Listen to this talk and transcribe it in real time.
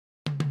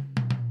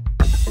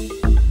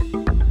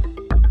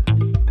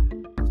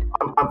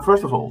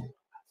First of all,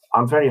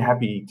 I'm very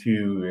happy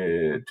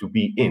to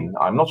be in.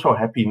 I'm not so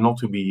happy not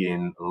to be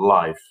in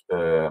live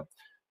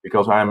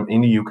because I'm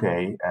in the UK,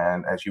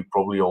 and as you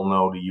probably all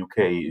know, the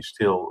UK is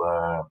still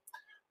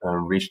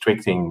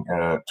restricting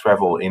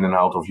travel in and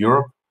out of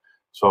Europe.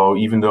 So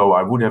even though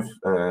I would have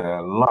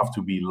loved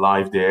to be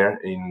live there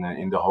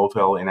in the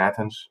hotel in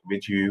Athens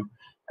with you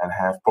and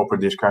have proper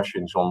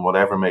discussions on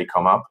whatever may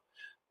come up,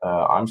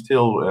 I'm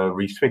still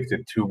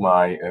restricted to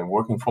my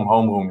working from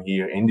home room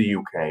here in the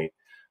UK,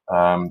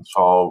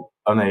 so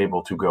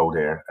unable to go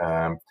there.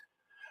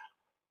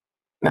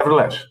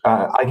 Nevertheless,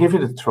 I give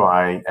it a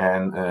try,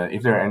 and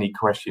if there are any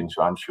questions,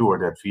 I'm sure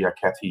that via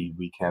Cathy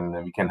we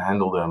can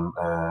handle them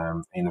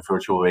in a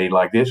virtual way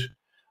like this.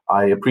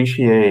 I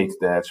appreciate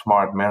that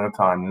Smart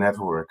Maritime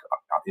Network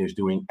is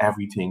doing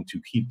everything to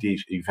keep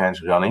these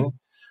events running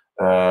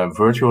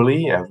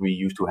virtually as we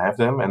used to have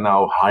them, and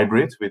now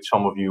hybrid with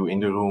some of you in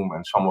the room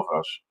and some of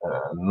us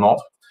not.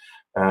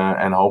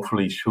 And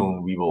hopefully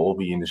soon we will all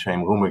be in the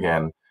same room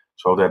again,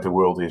 so that the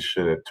world is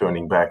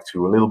turning back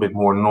to a little bit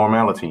more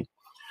normality.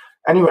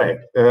 Anyway,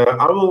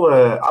 I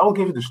will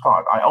give it a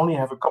start. I only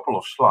have a couple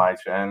of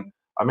slides, and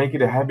I make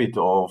it a habit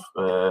of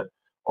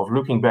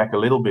looking back a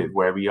little bit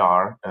where we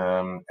are,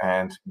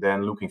 and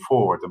then looking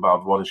forward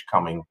about what is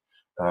coming.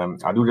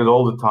 I do that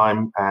all the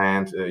time,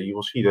 and you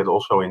will see that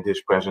also in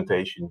this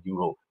presentation. You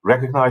will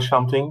recognize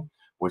something,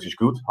 which is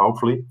good,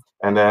 hopefully,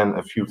 and then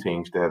a few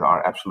things that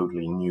are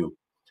absolutely new.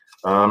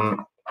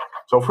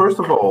 So first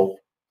of all,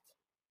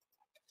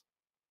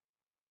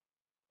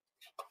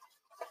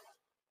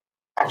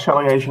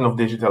 acceleration of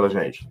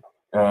digitalization.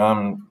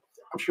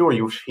 I'm sure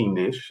you've seen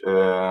this,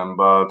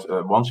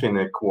 but once in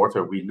a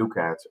quarter we look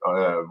at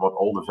what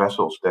all the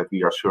vessels that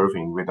we are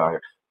serving with our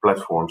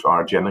platforms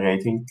are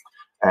generating.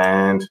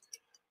 And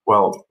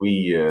well,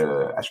 we,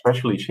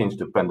 especially since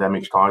the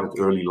pandemic started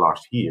early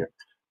last year,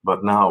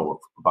 but now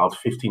about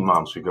 15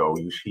 months ago,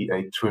 you see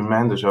a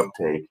tremendous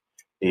uptake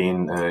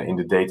in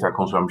the data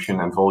consumption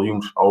and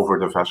volumes over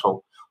the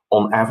vessel.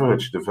 On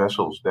average, the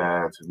vessels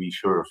that we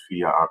serve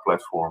via our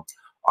platform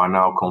are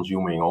now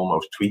consuming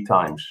almost 3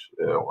 times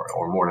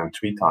or more than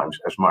 3 times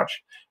as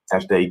much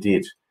as they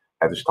did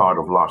at the start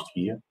of last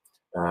year.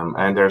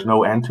 And there's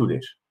no end to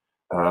this.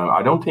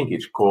 I don't think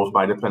it's caused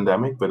by the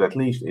pandemic, but at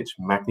least it's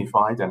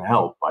magnified and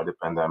helped by the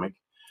pandemic.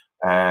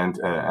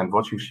 And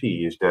what you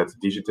see is that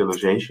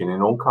digitalization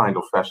in all kinds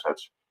of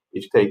facets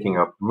is taking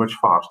up much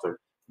faster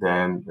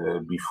than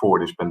before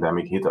this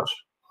pandemic hit us.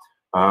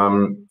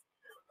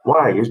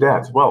 Why is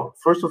that? Well,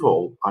 first of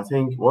all, I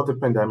think what the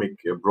pandemic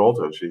brought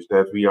us is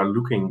that we are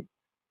looking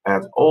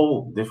at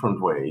all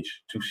different ways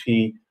to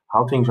see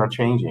how things are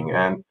changing.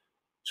 And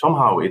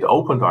somehow it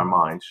opened our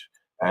minds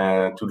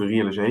to the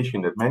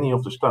realization that many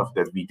of the stuff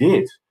that we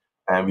did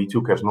and we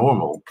took as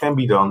normal can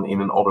be done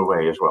in another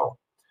way as well.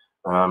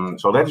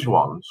 So that is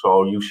one.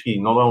 So you see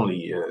not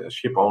only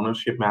ship owners,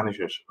 ship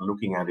managers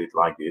looking at it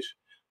like this,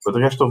 but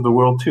the rest of the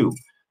world too.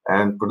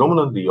 And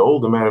predominantly all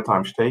the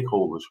maritime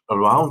stakeholders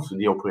around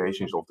the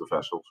operations of the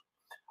vessels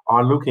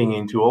are looking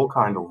into all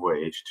kinds of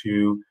ways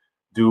to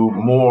do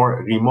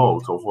more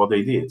remote of what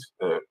they did,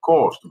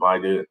 caused by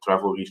the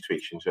travel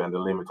restrictions and the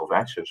limit of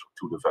access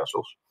to the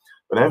vessels.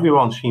 But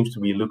everyone seems to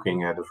be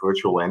looking at a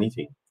virtual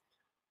anything.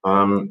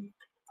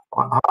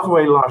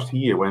 Halfway last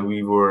year, when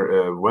we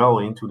were well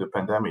into the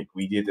pandemic,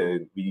 we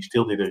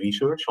still did a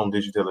research on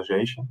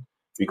digitalization.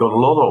 We got a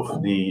lot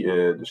of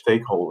the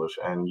stakeholders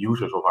and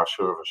users of our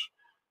service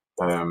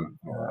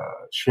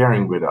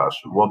sharing with us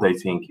what they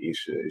think is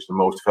the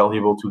most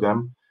valuable to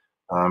them.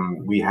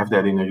 We have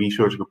that in a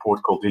research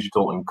report called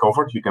Digitalisation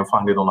Uncovered. You can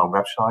find it on our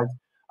website.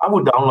 I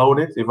would download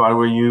it if I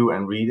were you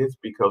and read it,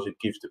 because it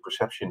gives the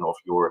perception of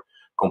your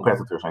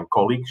competitors and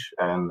colleagues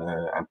and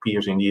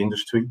peers in the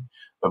industry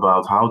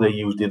about how they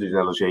use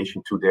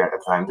digitalization to their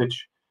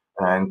advantage,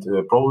 and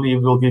probably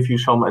it will give you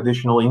some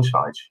additional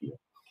insights here.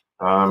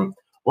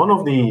 One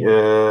of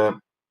the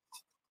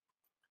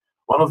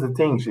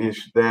things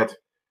is that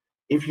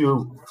if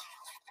you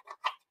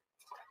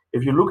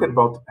look at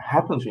what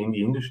happens in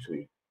the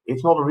industry,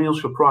 it's not a real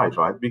surprise,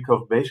 right?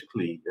 Because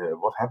basically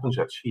what happens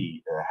at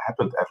sea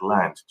happened at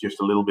land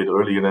just a little bit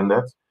earlier than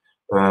that.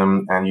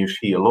 And you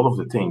see a lot of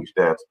the things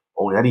that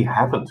already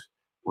happened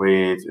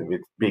with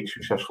big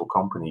successful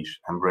companies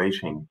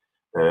embracing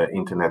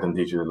internet and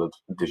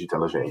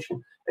digitalization.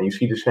 And you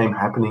see the same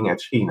happening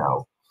at sea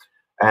now.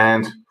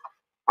 And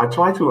I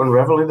try to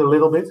unravel it a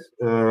little bit.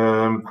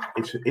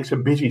 It's a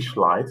busy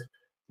slide,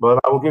 but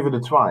I will give it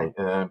a try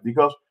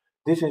because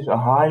this is a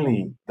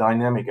highly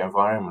dynamic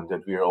environment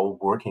that we are all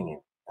working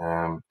in.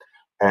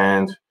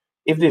 And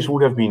if this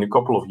would have been a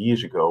couple of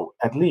years ago,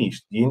 at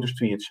least the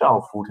industry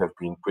itself would have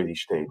been pretty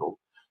stable.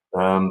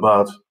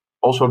 But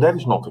also that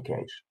is not the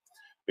case.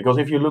 Because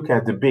if you look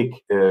at the big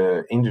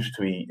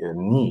industry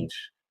needs,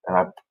 and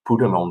I put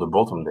them on the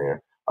bottom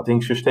there, I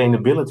think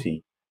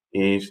sustainability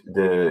is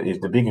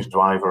the biggest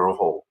driver of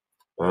all.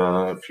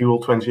 Fuel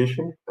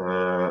transition,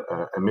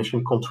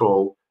 emission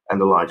control, and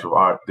the likes of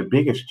are the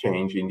biggest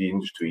change in the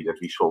industry that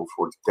we saw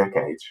for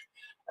decades,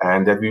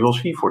 and that we will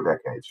see for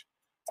decades.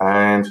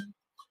 And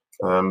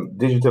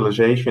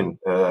Digitalization,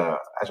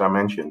 as I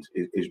mentioned,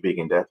 is big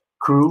in that.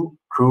 Crew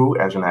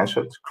as an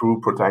asset, crew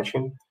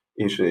protection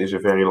is a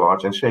very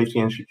large, and safety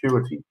and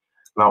security.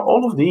 Now,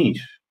 all of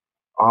these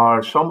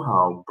are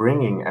somehow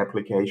bringing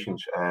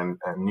applications and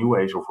new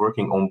ways of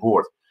working on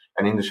board.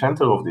 And in the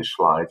center of this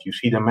slide, you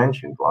see them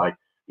mentioned, like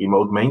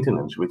remote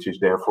maintenance, which is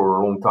there for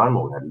a long time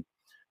already,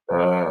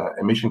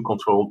 emission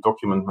control,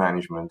 document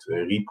management,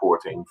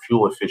 reporting,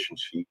 fuel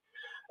efficiency.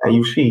 And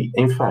you see,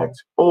 in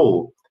fact,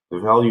 all the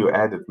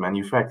value-added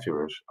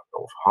manufacturers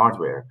of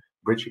hardware,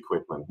 bridge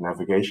equipment,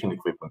 navigation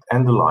equipment,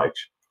 and the likes,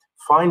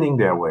 finding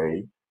their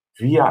way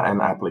via an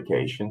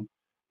application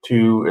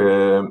to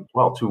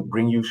to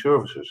bring you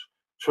services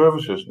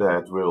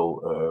that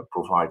will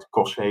provide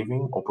cost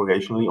saving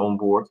operationally on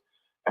board,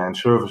 and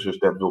services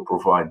that will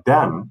provide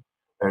them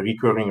a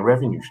recurring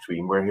revenue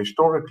stream where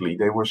historically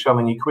they were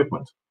selling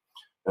equipment.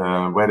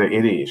 Whether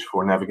it is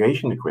for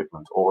navigation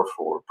equipment or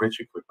for bridge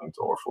equipment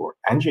or for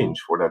engines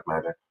for that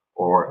matter,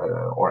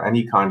 or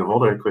any kind of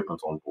other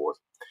equipment on board.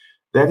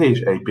 That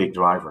is a big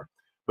driver.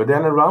 But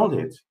then around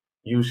it,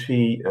 you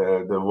see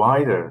the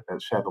wider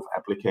set of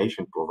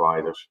application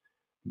providers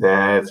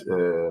that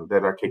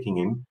are kicking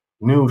in,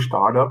 new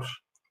startups.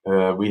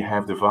 We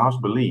have the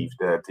vast belief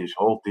that this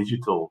whole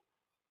digital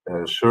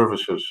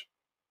services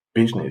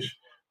business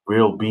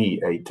will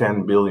be a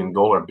 $10 billion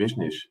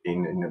business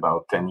in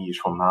about 10 years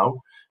from now.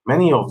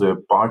 Many of the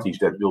parties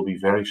that will be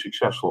very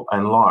successful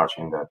and large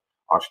in that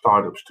are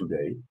startups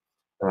today.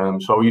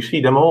 So you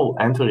see them all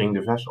entering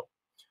the vessel.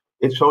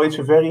 It's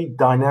a very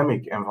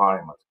dynamic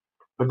environment.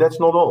 But that's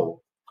not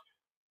all.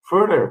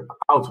 Further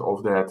out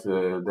of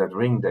that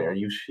ring there,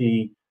 you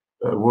see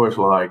words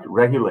like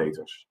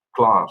regulators,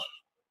 class,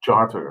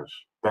 charters,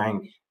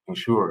 bank,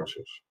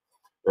 insurances,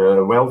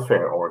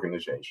 welfare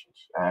organizations.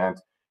 And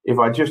if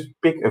I just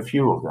pick a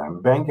few of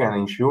them, bank and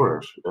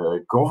insurers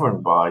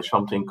governed by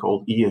something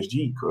called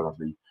ESG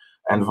currently,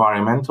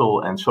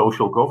 environmental and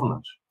social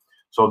governance.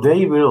 So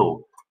they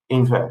will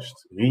invest,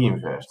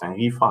 reinvest, and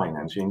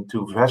refinance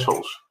into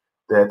vessels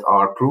that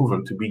are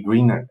proven to be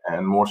greener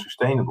and more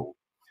sustainable.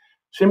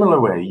 Similar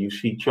way, you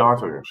see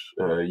charters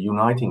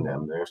uniting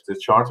them. There's the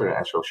Charter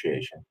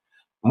Association.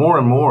 More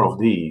and more of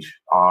these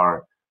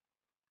are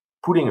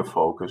putting a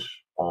focus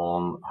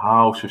on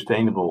how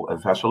sustainable a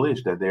vessel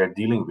is that they're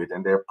dealing with,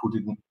 and they're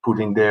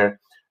putting their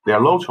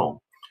loads on.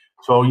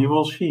 So you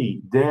will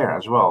see there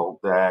as well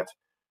that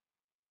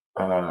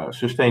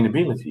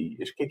sustainability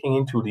is kicking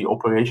into the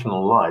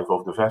operational life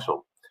of the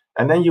vessel.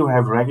 And then you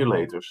have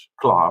regulators,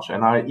 class,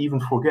 and I even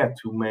forget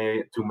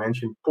to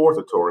mention port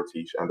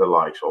authorities and the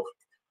likes of.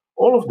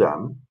 All of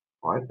them,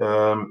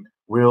 right,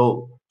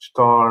 will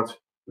start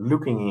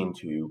looking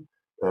into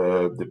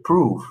the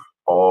proof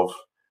of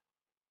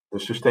the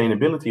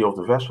sustainability of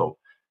the vessel.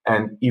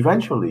 And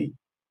eventually,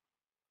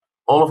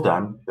 all of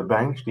them, the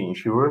banks, the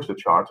insurers, the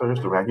charters,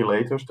 the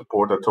regulators, the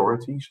port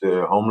authorities,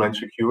 the homeland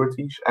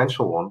securities, and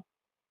so on,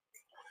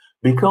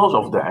 because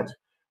of that,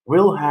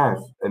 will have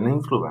an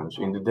influence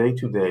in the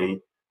day-to-day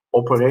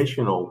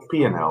operational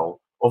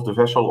P&L of the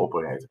vessel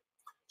operator.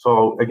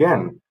 So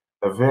again,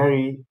 a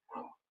very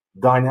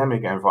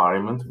dynamic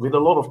environment with a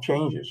lot of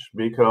changes,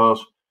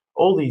 because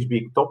all these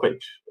big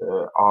topics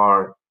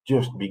are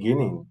just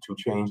beginning to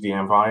change the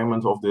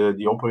environment of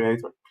the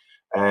operator,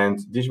 and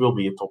this will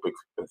be a topic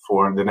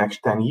for the next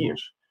 10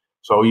 years.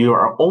 So you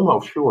are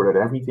almost sure that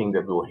everything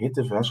that will hit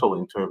the vessel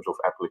in terms of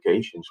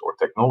applications or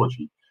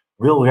technology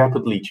will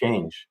rapidly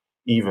change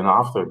even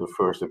after the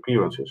first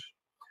appearances.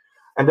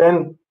 And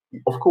then,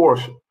 of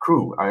course,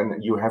 crew,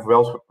 and you have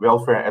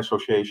welfare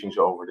associations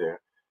over there.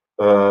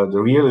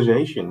 The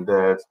realization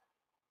that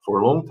for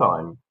a long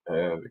time,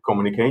 the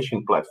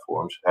communication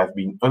platforms have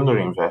been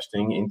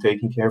underinvesting in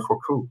taking care for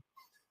crew.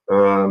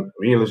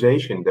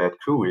 Realization that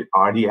crew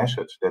are the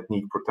assets that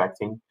need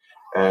protecting,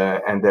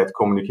 and that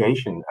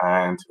communication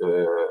and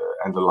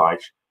the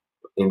likes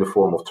in the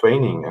form of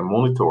training and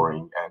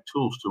monitoring and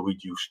tools to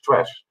reduce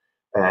stress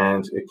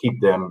and keep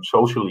them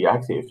socially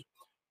active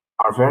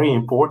are very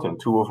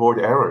important to avoid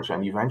errors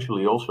and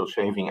eventually also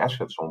saving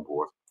assets on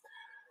board.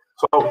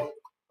 So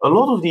a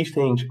lot of these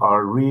things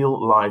are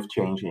real life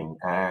changing,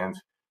 and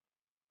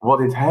what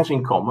it has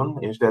in common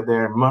is that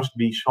there must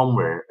be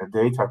somewhere a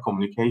data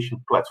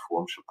communication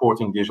platform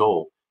supporting this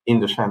all in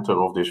the center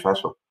of this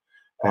vessel.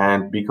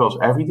 And because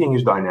everything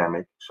is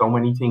dynamic, so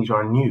many things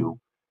are new,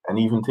 and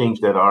even things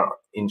that are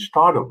in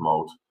startup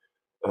mode,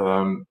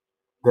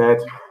 that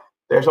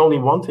there's only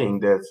one thing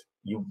that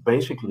you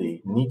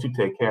basically need to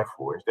take care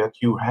for, is that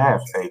you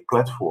have a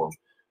platform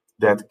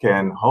that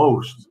can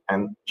host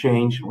and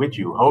change with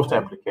you, host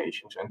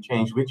applications and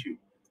change with you.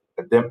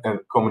 A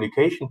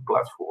communication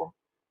platform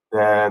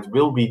that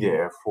will be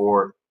there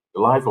for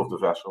the life of the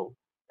vessel,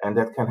 and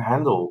that can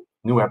handle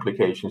new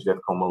applications that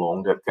come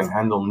along, that can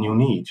handle new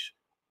needs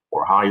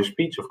or higher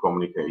speeds of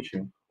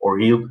communication or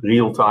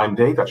real-time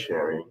data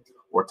sharing,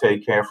 or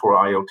take care for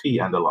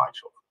IoT and the likes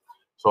of.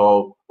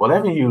 So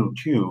whatever you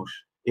choose,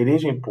 it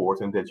is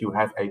important that you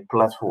have a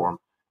platform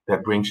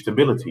that brings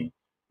stability,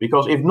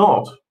 because if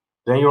not,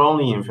 then you're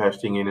only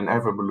investing in an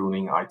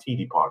ever-ballooning IT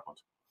department,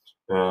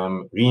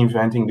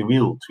 reinventing the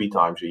wheel 3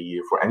 times a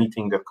year for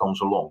anything that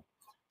comes along.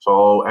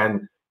 So,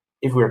 and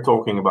if we're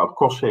talking about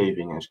cost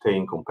saving and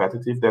staying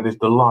competitive, that is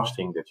the last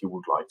thing that you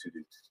would like to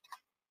do.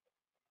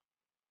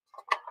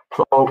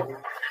 So,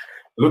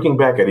 looking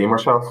back at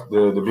Inmarsat,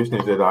 the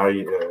business that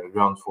I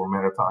run for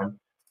Maritime,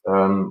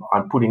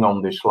 I'm putting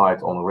on this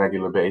slide on a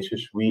regular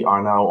basis. We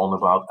are now on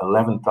about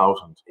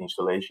 11,000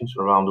 installations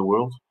around the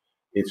world.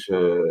 It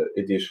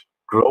is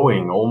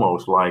growing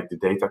almost like the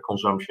data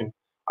consumption.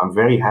 I'm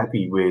very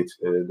happy with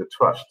the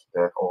trust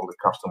that all the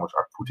customers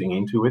are putting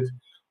into it.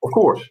 Of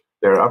course,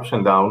 there are ups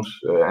and downs,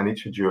 and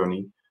it's a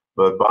journey.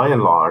 But by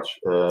and large,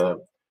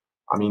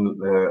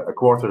 a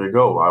quarter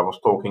ago, I was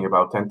talking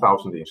about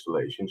 10,000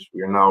 installations.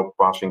 We are now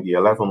passing the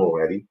 11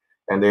 already,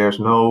 and there's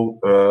no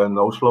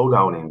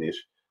slowdown in this.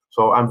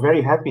 So I'm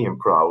very happy and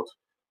proud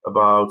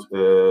about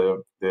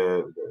the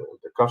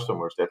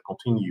customers that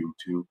continue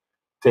to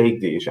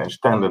take this and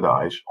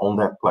standardize on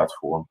that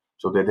platform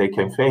so that they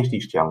can face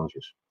these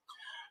challenges.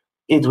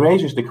 It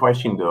raises the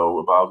question, though,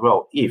 about,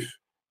 well, if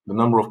the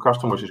number of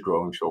customers is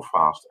growing so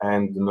fast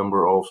and the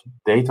number of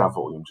data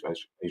volumes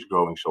is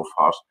growing so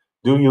fast,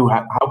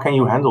 how can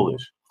you handle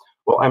this?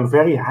 Well, I'm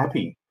very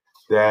happy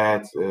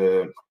that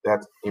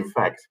in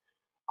fact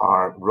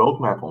our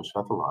roadmap on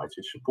satellites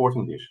is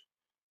supporting this.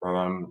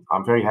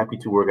 I'm very happy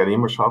to work at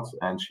Inmarsat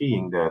and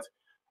seeing that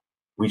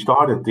we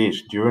started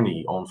this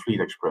journey on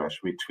Fleet Express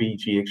with 3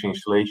 GX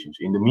installations.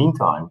 In the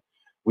meantime,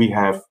 we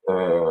have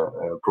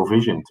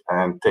provisioned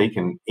and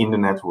taken in the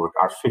network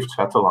our 5th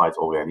satellite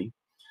already.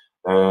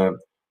 The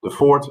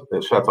 4th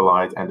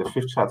satellite and the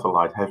 5th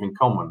satellite have in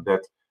common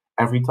that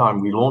every time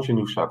we launch a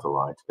new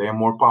satellite, they are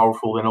more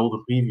powerful than all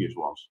the previous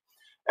ones.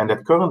 And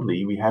that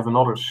currently we have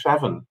another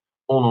 7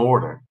 on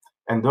order.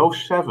 And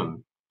those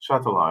 7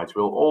 satellites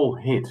will all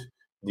hit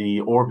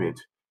the orbit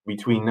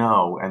between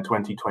now and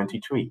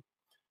 2023.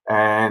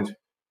 And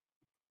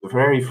the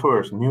very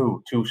first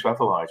new 2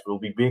 satellites will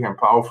be big and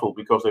powerful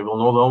because they will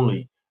not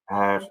only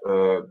have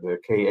the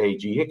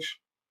Ka-GX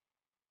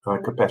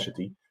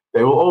capacity,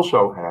 they will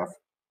also have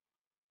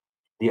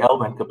the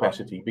L-band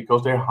capacity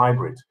because they're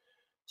hybrid,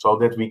 so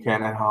that we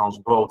can enhance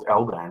both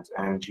L-band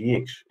and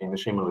GX in a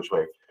similar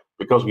way.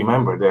 Because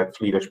remember that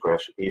Fleet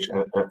Express is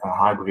a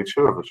hybrid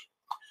service.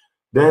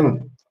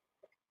 Then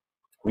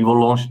we will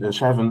launch the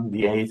 7,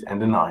 the 8, and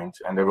the 9th,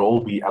 and they will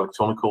all be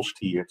electronical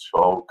steered,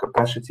 so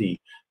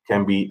capacity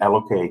can be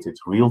allocated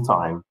real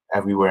time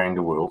everywhere in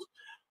the world,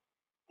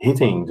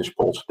 hitting the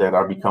spots that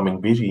are becoming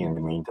busy in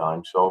the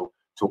meantime, so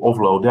to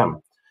offload them.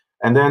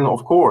 And then,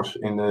 of course,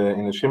 in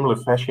a similar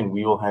fashion,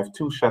 we will have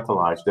 2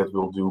 satellites that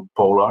will do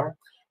polar,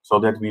 so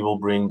that we will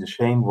bring the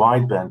same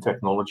wideband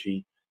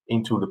technology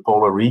into the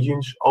polar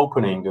regions,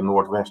 opening the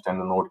northwest and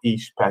the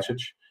northeast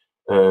passage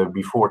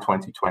before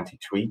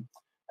 2023.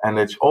 And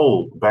it's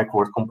all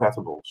backward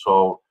compatible.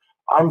 So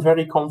I'm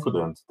very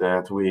confident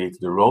that with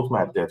the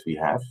roadmap that we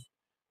have,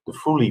 the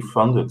fully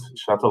funded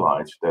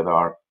satellites that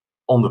are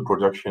on the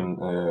production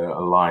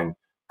line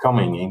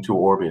coming into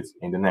orbit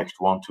in the next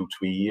 1 to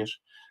 3 years,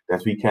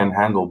 that we can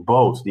handle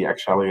both the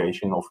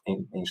acceleration of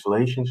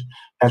installations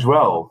as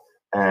well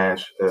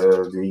as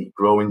the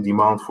growing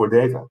demand for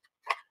data.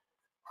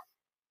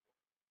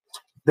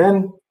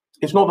 Then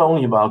it's not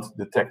only about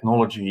the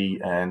technology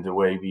and the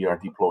way we are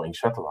deploying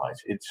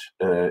satellites.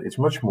 It's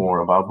much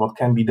more about what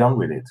can be done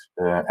with it.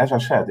 As I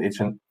said,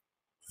 it's a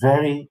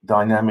very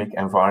dynamic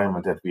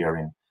environment that we are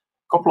in.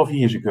 A couple of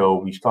years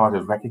ago, we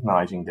started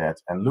recognizing that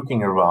and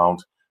looking around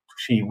to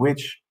see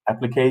which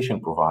application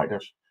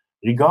providers,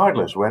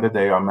 regardless whether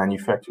they are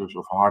manufacturers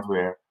of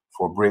hardware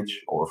for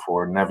bridge or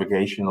for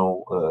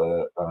navigational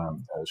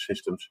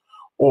systems,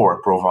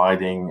 or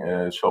providing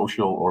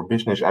social or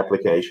business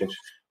applications,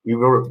 we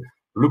were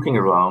looking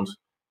around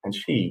and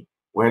see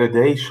whether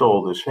they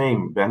saw the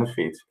same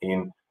benefit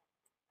in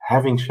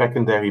having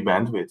secondary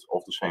bandwidth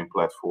of the same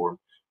platform,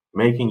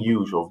 making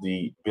use of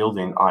the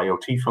built-in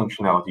IoT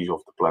functionalities of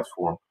the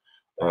platform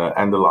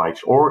and the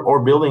likes,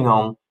 or building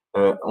on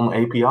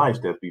APIs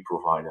that we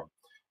provide them.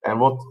 And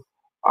what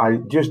I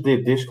just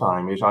did this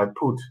time is I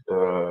put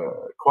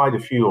quite a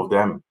few of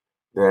them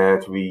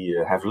that we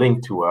have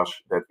linked to us,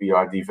 that we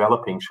are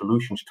developing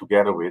solutions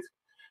together with.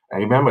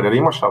 And remember that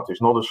Inmarsat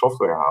is not a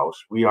software house.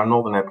 We are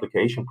not an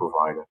application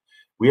provider.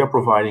 We are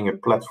providing a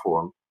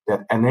platform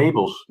that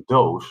enables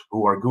those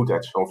who are good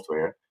at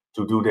software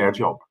to do their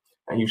job.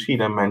 And you see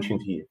them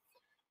mentioned here.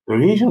 The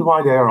reason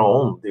why they are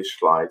on this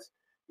slide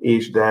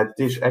is that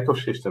this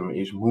ecosystem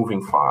is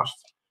moving fast.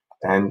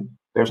 And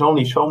there's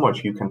only so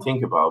much you can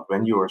think about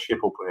when you're a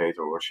ship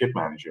operator or a ship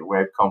manager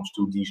when it comes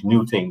to these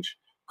new things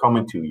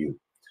coming to you.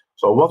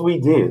 So what we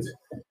did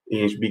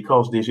is,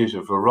 because this is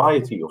a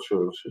variety of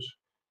services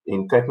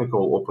in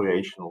technical,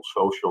 operational,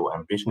 social,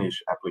 and business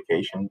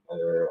application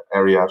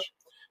areas,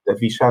 that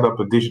we set up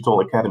a digital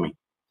academy.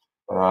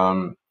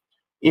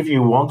 If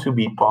you want to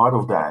be part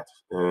of that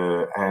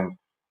and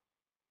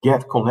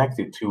get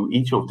connected to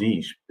each of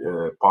these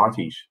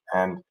parties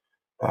and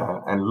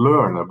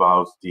learn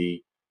about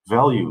the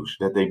values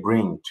that they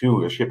bring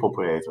to a ship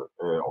operator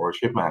or a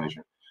ship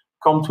manager,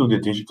 come to the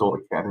Digital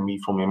Academy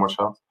from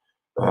Inmarsat.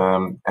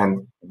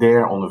 And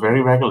there, on a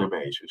very regular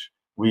basis,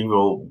 we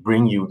will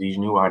bring you these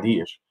new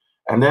ideas.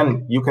 And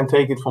then you can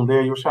take it from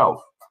there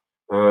yourself.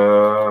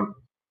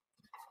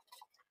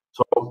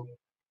 So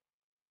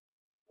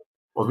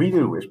what we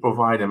do is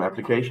provide them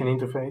application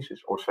interfaces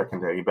or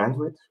secondary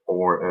bandwidth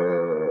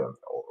or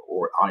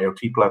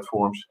IoT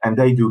platforms, and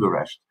they do the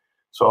rest.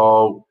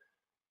 So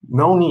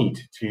no need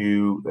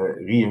to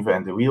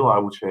reinvent the wheel, I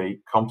would say.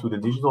 Come to the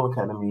Digital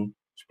Academy,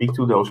 speak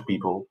to those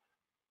people.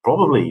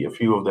 Probably a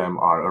few of them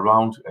are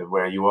around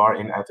where you are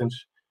in Athens,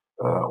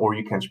 or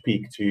you can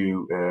speak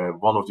to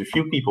one of the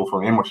few people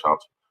from Inmarsat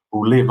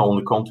who live on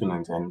the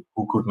continent and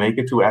who could make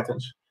it to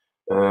Athens.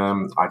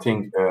 I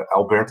think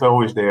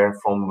Alberto is there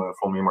from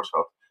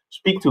Inmarsat.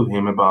 Speak to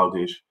him about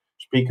this.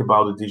 Speak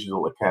about the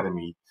Digital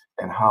Academy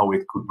and how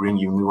it could bring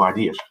you new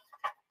ideas.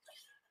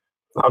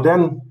 Now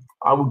then,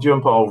 I will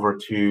jump over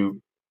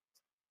to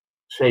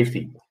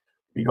safety,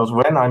 because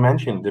when I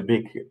mentioned the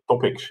big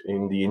topics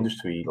in the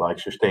industry like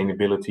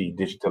sustainability,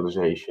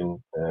 digitalization,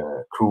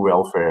 crew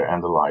welfare,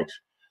 and the likes,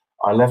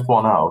 I left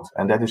one out,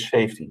 and that is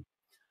safety.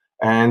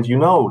 And you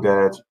know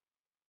that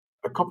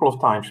a couple of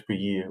times per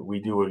year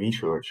we do a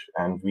research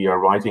and we are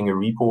writing a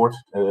report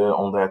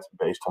on that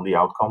based on the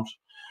outcomes.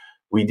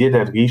 We did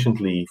that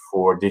recently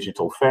for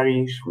digital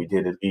ferries. We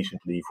did it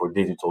recently for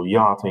digital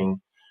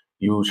yachting.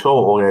 You saw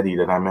already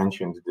that I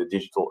mentioned the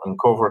Digital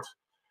Uncovered.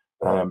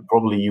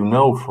 Probably you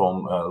know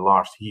from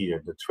last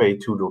year the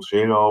Trade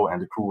 2.0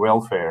 and the crew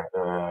welfare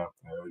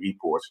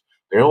reports.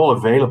 They're all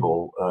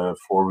available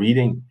for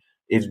reading.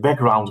 It's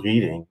background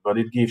reading, but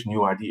it gives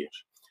new ideas.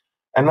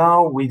 And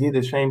now we did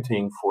the same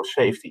thing for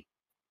safety.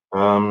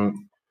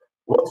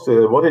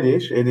 What it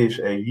is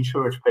a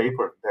research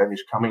paper that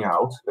is coming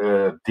out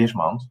this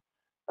month.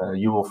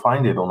 You will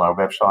find it on our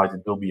website.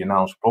 It will be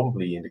announced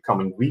probably in the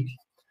coming week.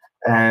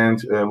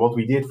 And what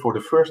we did for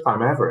the first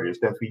time ever is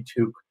that we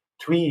took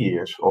 3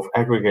 years of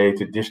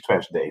aggregated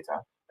distress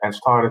data and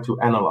started to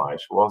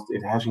analyze what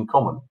it has in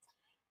common.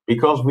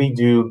 Because we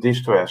do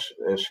distress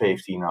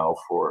safety now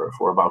for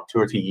about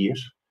 30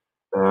 years,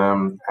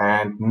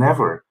 and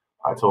never,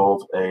 I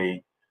thought,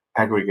 a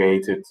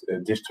aggregated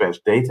distress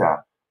data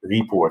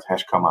report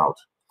has come out.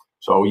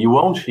 So you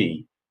won't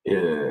see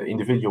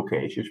individual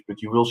cases,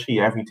 but you will see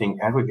everything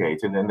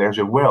aggregated, and there's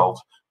a wealth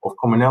of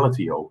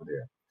commonality over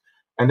there.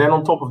 And then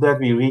on top of that,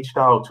 we reached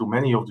out to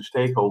many of the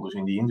stakeholders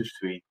in the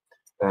industry,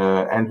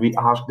 and we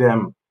asked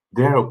them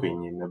their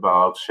opinion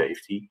about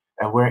safety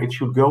and where it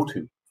should go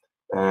to.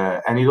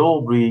 And it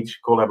all breeds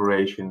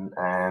collaboration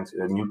and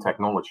new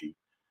technology,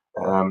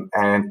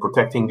 and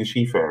protecting the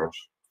seafarers.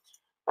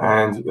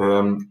 And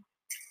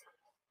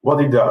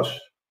what it does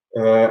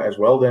as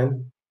well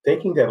then,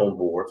 taking that on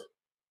board,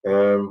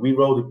 we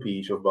wrote a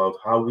piece about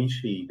how we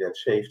see that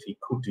safety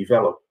could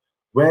develop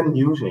when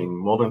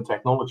using modern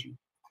technology.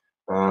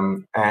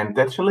 And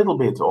that's a little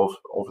bit of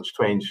a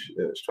strange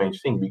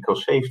thing,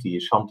 because safety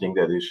is something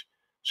that is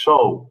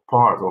so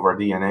part of our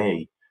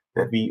DNA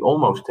that we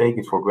almost take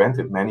it for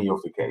granted many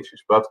of the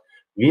cases. But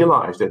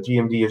realize that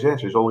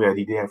GMDSS is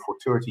already there for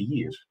 30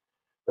 years.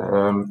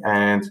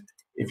 And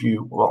if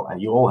you, well,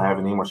 and you all have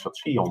an Inmarsat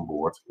C on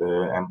board,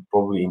 and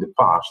probably in the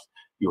past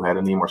you had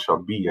an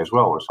Inmarsat B as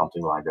well or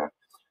something like that.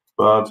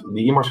 But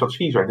the Inmarsat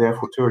Cs are there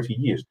for 30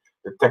 years.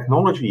 The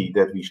technology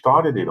that we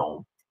started it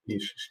on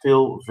is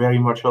still very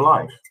much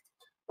alive.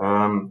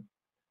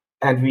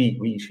 And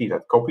we see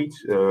that copied,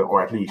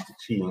 or at least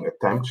seeing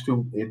attempts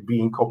to it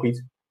being copied,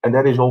 and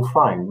that is all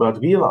fine. But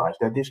realize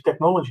that this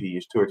technology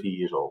is 30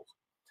 years old.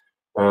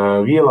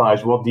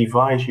 Realize what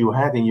device you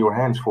had in your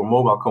hands for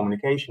mobile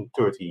communication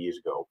 30 years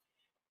ago.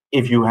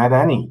 If you had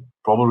any,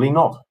 probably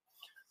not.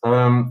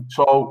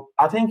 So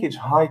I think it's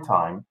high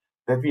time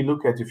that we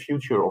look at the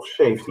future of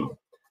safety.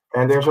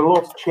 And there's a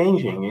lot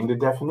changing in the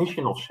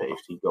definition of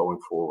safety going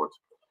forward.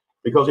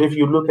 Because if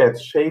you look at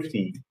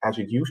safety as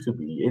it used to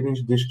be, it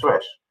is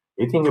distress,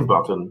 hitting a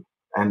button,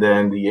 and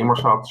then the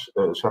Inmarsat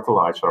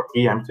satellites are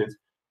preempted,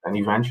 and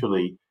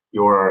eventually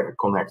you're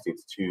connected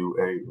to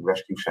a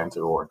rescue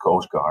center or a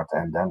coast guard,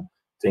 and then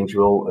things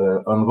will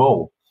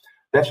unroll.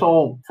 That's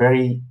all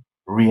very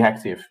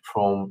reactive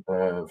from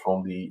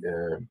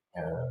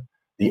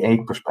the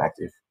aid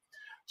perspective.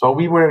 So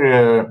we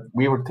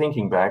were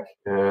thinking back.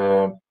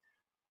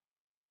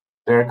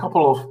 There are a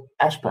couple of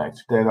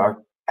aspects that are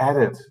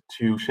added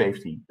to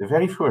safety. The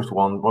very first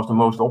one was the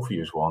most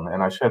obvious one,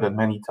 and I said it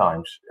many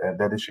times,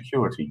 that is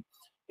security.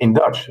 In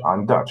Dutch,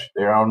 I'm Dutch,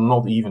 there are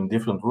not even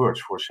different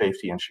words for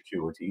safety and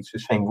security. It's the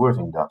same word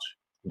in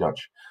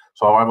Dutch.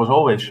 So I was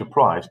always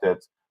surprised that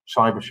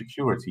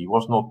cybersecurity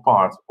was not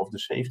part of the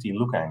safety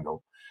look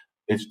angle.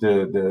 It's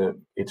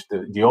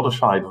the other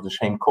side of the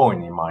same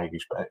coin in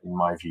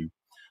my view.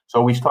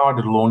 So we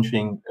started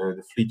launching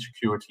the fleet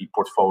security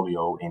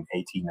portfolio in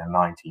 18 and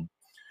 19.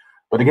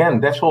 But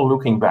again, that's all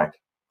looking back.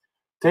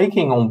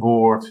 Taking on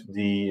board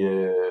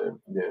the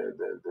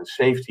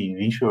safety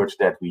research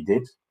that we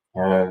did,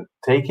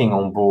 taking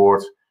on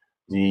board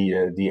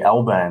the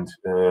L-band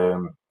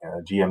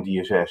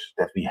GMDSS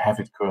that we have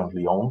it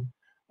currently on,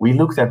 we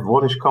looked at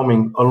what is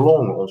coming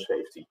along on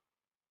safety.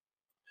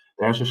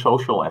 There's a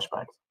social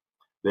aspect.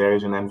 There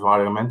is an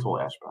environmental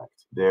aspect.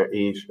 There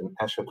is an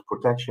asset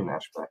protection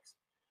aspect.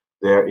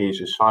 There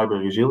is a cyber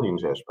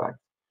resilience aspect.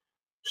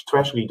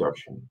 Stress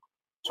reduction,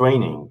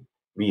 training,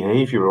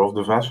 behavior of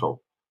the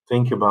vessel.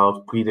 Think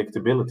about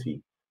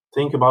predictability.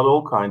 Think about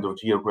all kinds of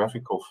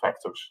geographical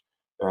factors.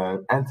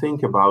 And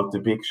think about the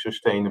big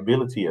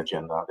sustainability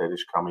agenda that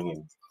is coming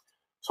in.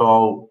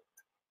 So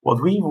what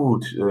we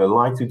would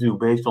like to do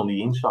based on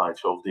the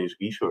insights of this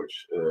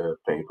research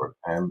paper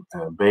and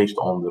based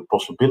on the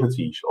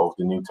possibilities of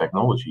the new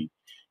technology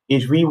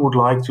is we would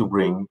like to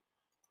bring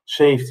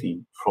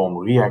safety from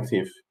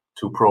reactive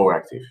to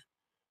proactive,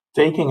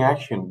 taking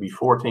action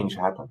before things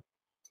happen,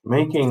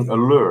 making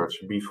alerts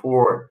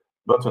before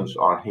buttons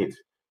are hit.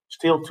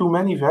 Still, too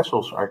many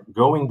vessels are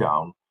going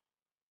down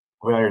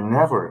where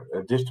never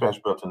a distress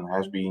button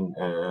has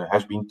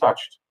been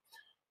touched.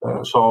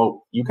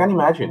 So you can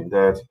imagine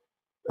that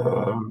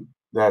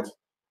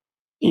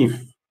if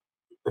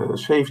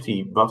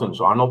safety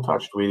buttons are not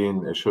touched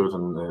within a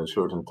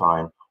certain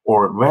time,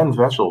 or when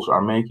vessels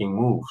are making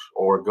moves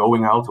or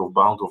going out of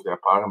bound of their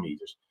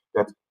parameters,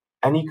 that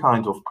any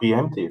kind of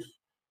preemptive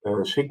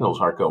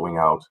signals are going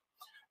out.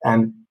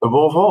 And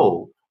above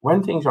all,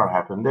 when things are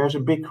happening, there's a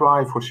big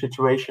cry for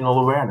situational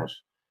awareness.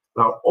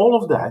 Now, all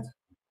of that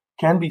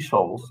can be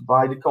solved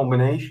by the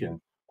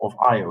combination of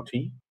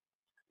IoT,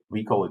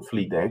 we call it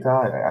fleet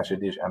data, as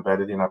it is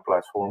embedded in our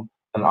platform,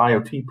 an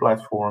IoT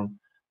platform,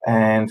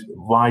 and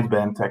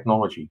wideband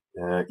technology,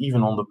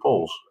 even on the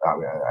poles,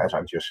 as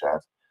I just said.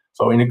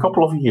 So in a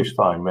couple of years'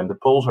 time, when the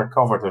poles are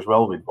covered as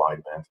well with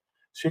wideband,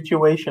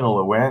 situational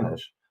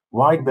awareness,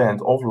 wideband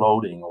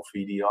offloading of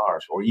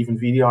VDRs, or even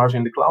VDRs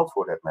in the cloud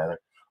for that matter,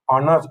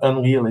 are not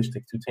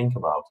unrealistic to think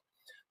about.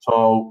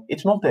 So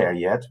it's not there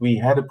yet. We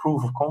had a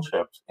proof of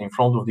concept in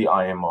front of the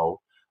IMO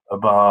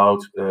about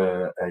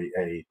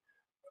a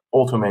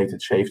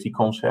automated safety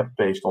concept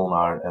based on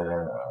our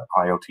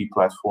IoT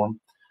platform.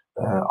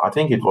 I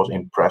think it was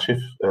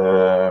impressive,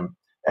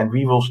 and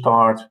we will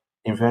start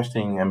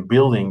investing and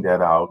building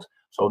that out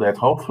so that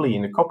hopefully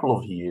in a couple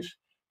of years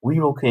we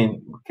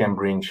can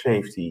bring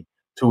safety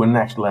to a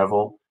next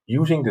level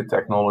using the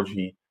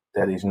technology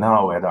that is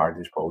now at our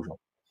disposal.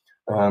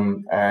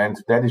 And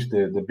that is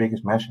the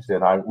biggest message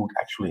that I would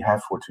actually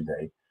have for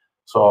today.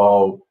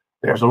 So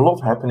there's a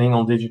lot happening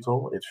on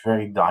digital. It's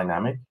very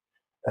dynamic.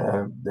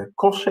 The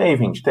cost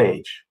saving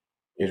stage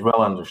is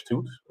well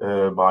understood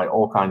by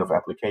all kinds of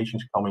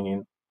applications coming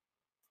in.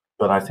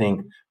 But I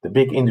think the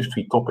big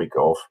industry topic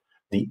of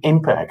the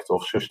impact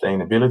of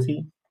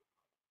sustainability,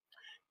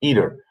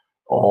 either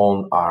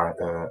on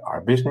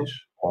our business,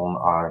 on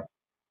our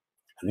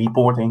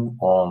reporting,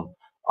 on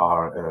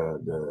our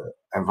the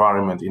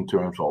environment in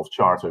terms of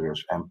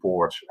charterers and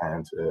ports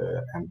and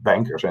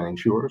bankers and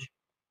insurers,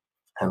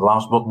 and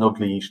last but not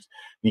least,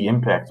 the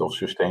impact of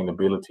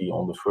sustainability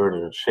on the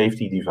further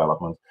safety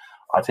development.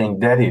 I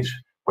think that is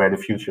where the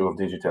future of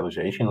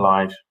digitalization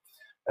lies.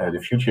 The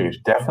future is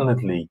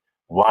definitely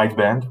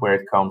wideband where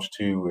it comes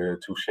to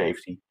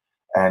safety,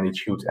 and it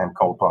should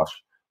encompass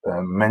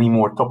many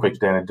more topics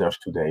than it does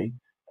today.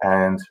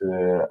 And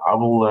I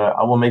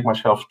will make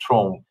myself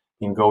strong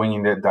in going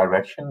in that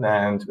direction.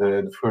 And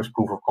the first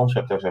proof of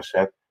concept, as I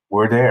said,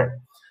 were there.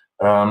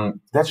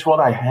 That's what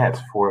I had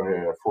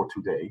for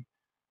today.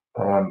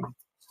 I'm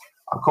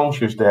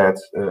conscious that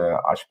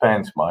I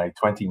spent my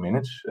 20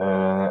 minutes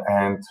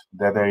and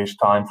that there is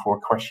time for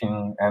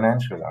question and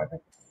answer, I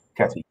think.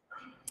 Kathy.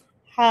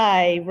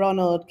 Hi,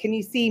 Ronald. Can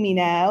you see me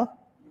now?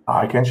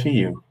 I can see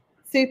you.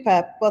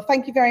 Super. Well,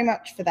 thank you very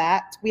much for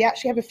that. We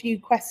actually have a few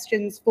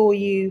questions for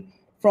you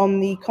from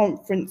the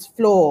conference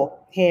floor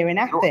here in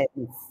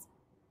Athens.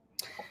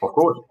 Of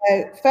course.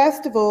 So,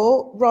 first of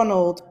all,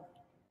 Ronald,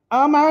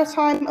 are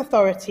maritime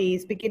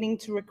authorities beginning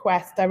to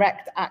request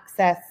direct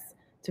access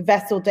to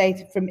vessel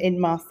data from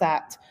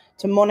Inmarsat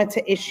to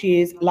monitor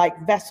issues like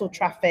vessel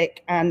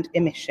traffic and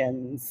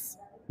emissions?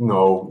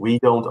 No, we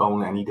don't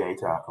own any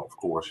data, of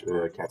course,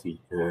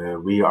 Kathy.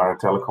 We are a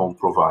telecom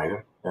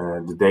provider.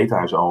 The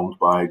data is owned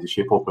by the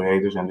ship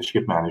operators and the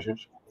ship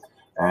managers,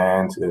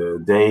 and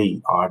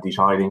they are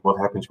deciding what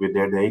happens with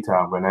their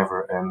data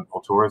whenever an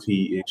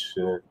authority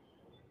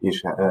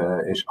is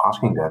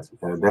asking that.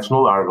 That's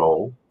not our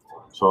role.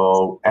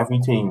 So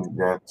everything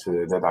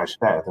that I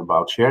said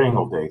about sharing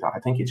of data, I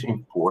think it's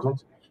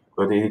important,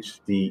 but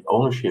it's the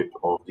ownership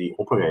of the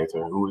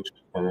operator who is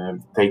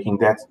taking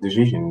that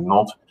decision,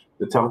 not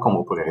the telecom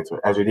operator,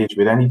 as it is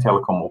with any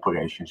telecom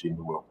operations in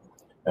the world.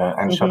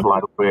 And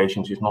satellite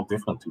operations is not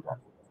different to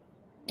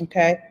that.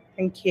 Okay,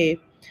 thank you.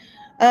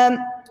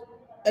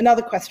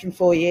 Another question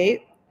for you.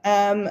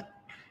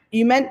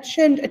 You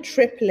mentioned a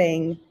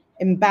tripling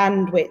in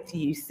bandwidth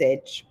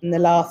usage in the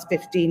last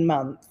 15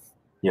 months.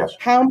 Yes.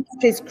 How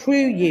much is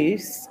crew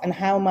use and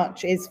how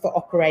much is for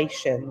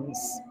operations?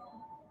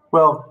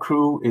 Well,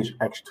 crew is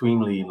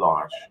extremely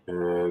large.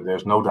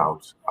 There's no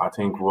doubt. I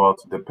think what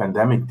the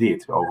pandemic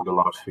did over the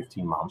last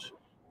 15 months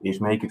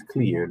is make it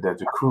clear that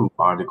the crew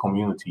are the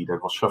community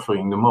that was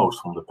suffering the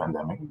most from the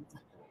pandemic.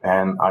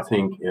 And I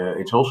think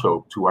it's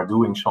also to our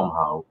doing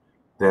somehow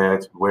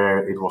that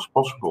where it was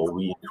possible,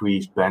 we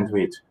increased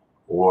bandwidth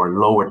or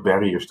lowered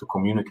barriers to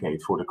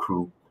communicate for the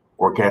crew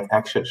or get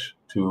access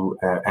to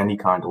any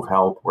kind of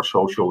help or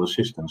social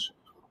assistance.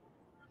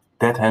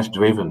 That has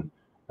driven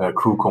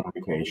crew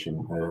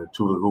communication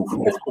to the roof.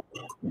 Of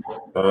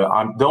course,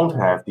 I don't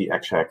have the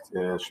exact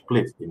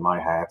split in my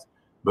head,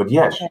 but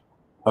yes,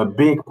 a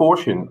big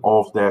portion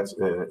of that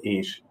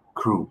is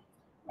crew.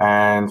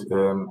 And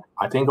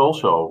I think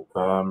also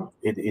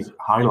it is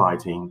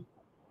highlighting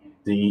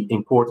the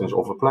importance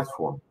of a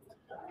platform.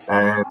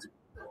 And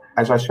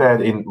as I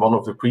said in one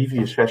of the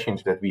previous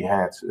sessions that we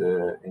had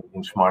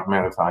in Smart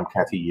Maritime,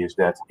 Cathy, is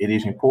that it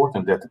is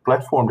important that the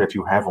platform that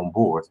you have on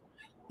board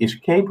is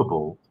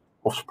capable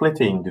of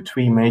splitting the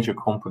three major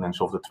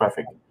components of the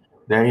traffic.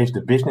 There is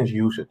the business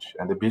usage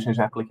and the business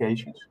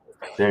applications.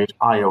 There is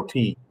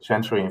IoT,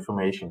 sensor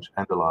information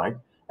and the like,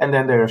 and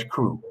then there is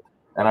crew.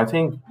 And I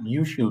think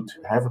you should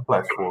have a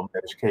platform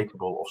that is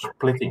capable of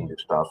splitting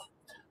this stuff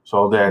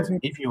so that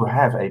if you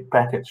have a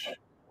package,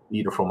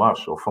 either from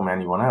us or from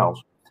anyone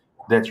else,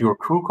 that your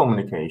crew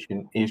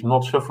communication is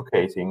not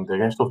suffocating the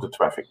rest of the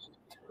traffic.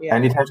 Yeah.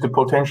 And it has the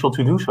potential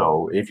to do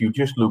so. If you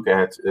just look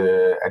at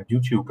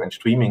YouTube and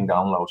streaming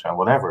downloads and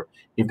whatever,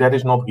 if that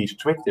is not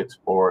restricted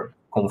or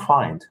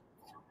confined,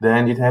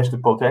 then it has the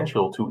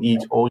potential to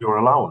eat all your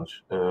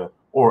allowance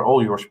or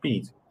all your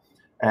speed.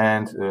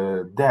 And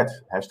that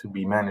has to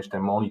be managed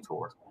and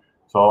monitored.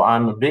 So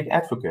I'm a big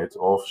advocate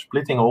of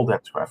splitting all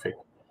that traffic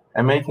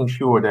and making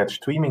sure that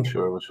streaming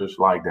services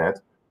like that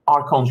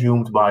are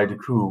consumed by the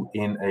crew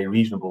in a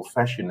reasonable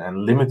fashion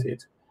and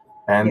limited,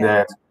 and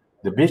that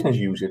the business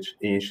usage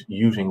is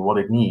using what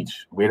it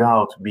needs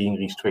without being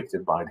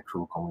restricted by the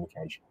crew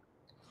communication.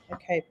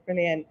 Okay,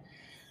 brilliant.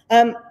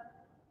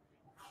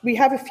 We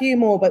have a few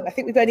more, but I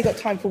think we've only got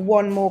time for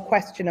one more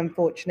question,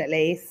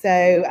 unfortunately.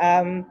 So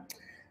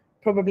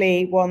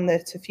probably one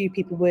that a few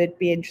people would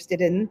be interested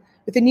in.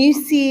 With the new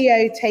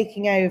CEO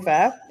taking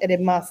over at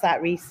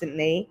Inmarsat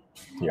recently,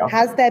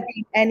 has there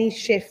been any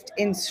shift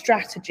in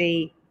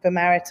strategy for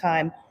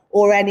maritime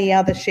or any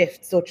other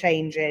shifts or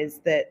changes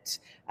that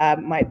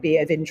might be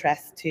of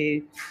interest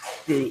to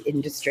the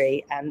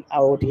industry and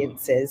our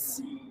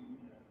audiences?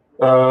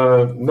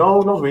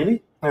 No, not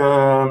really.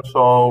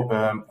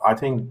 I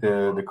think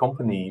the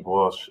company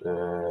was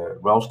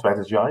well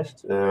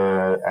strategized,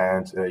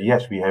 and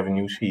yes, we have a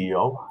new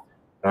CEO,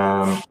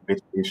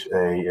 which is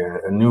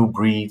a new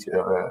breed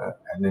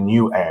and a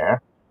new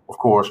air. Of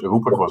course,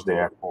 Rupert was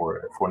there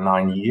for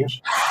 9 years.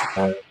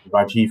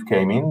 Rajiv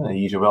came in.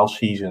 He's a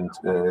well-seasoned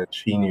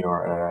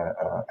senior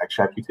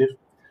executive,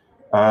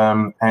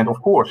 and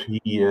of course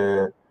he.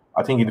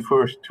 I think in the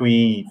first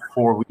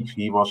 3-4 weeks,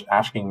 he was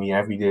asking me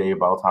every day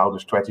about how the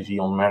strategy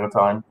on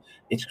maritime.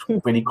 It's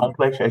pretty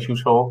complex, as you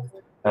saw,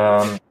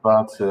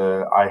 but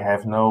I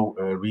have no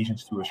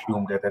reasons to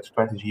assume that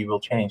strategy will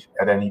change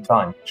at any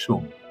time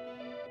soon.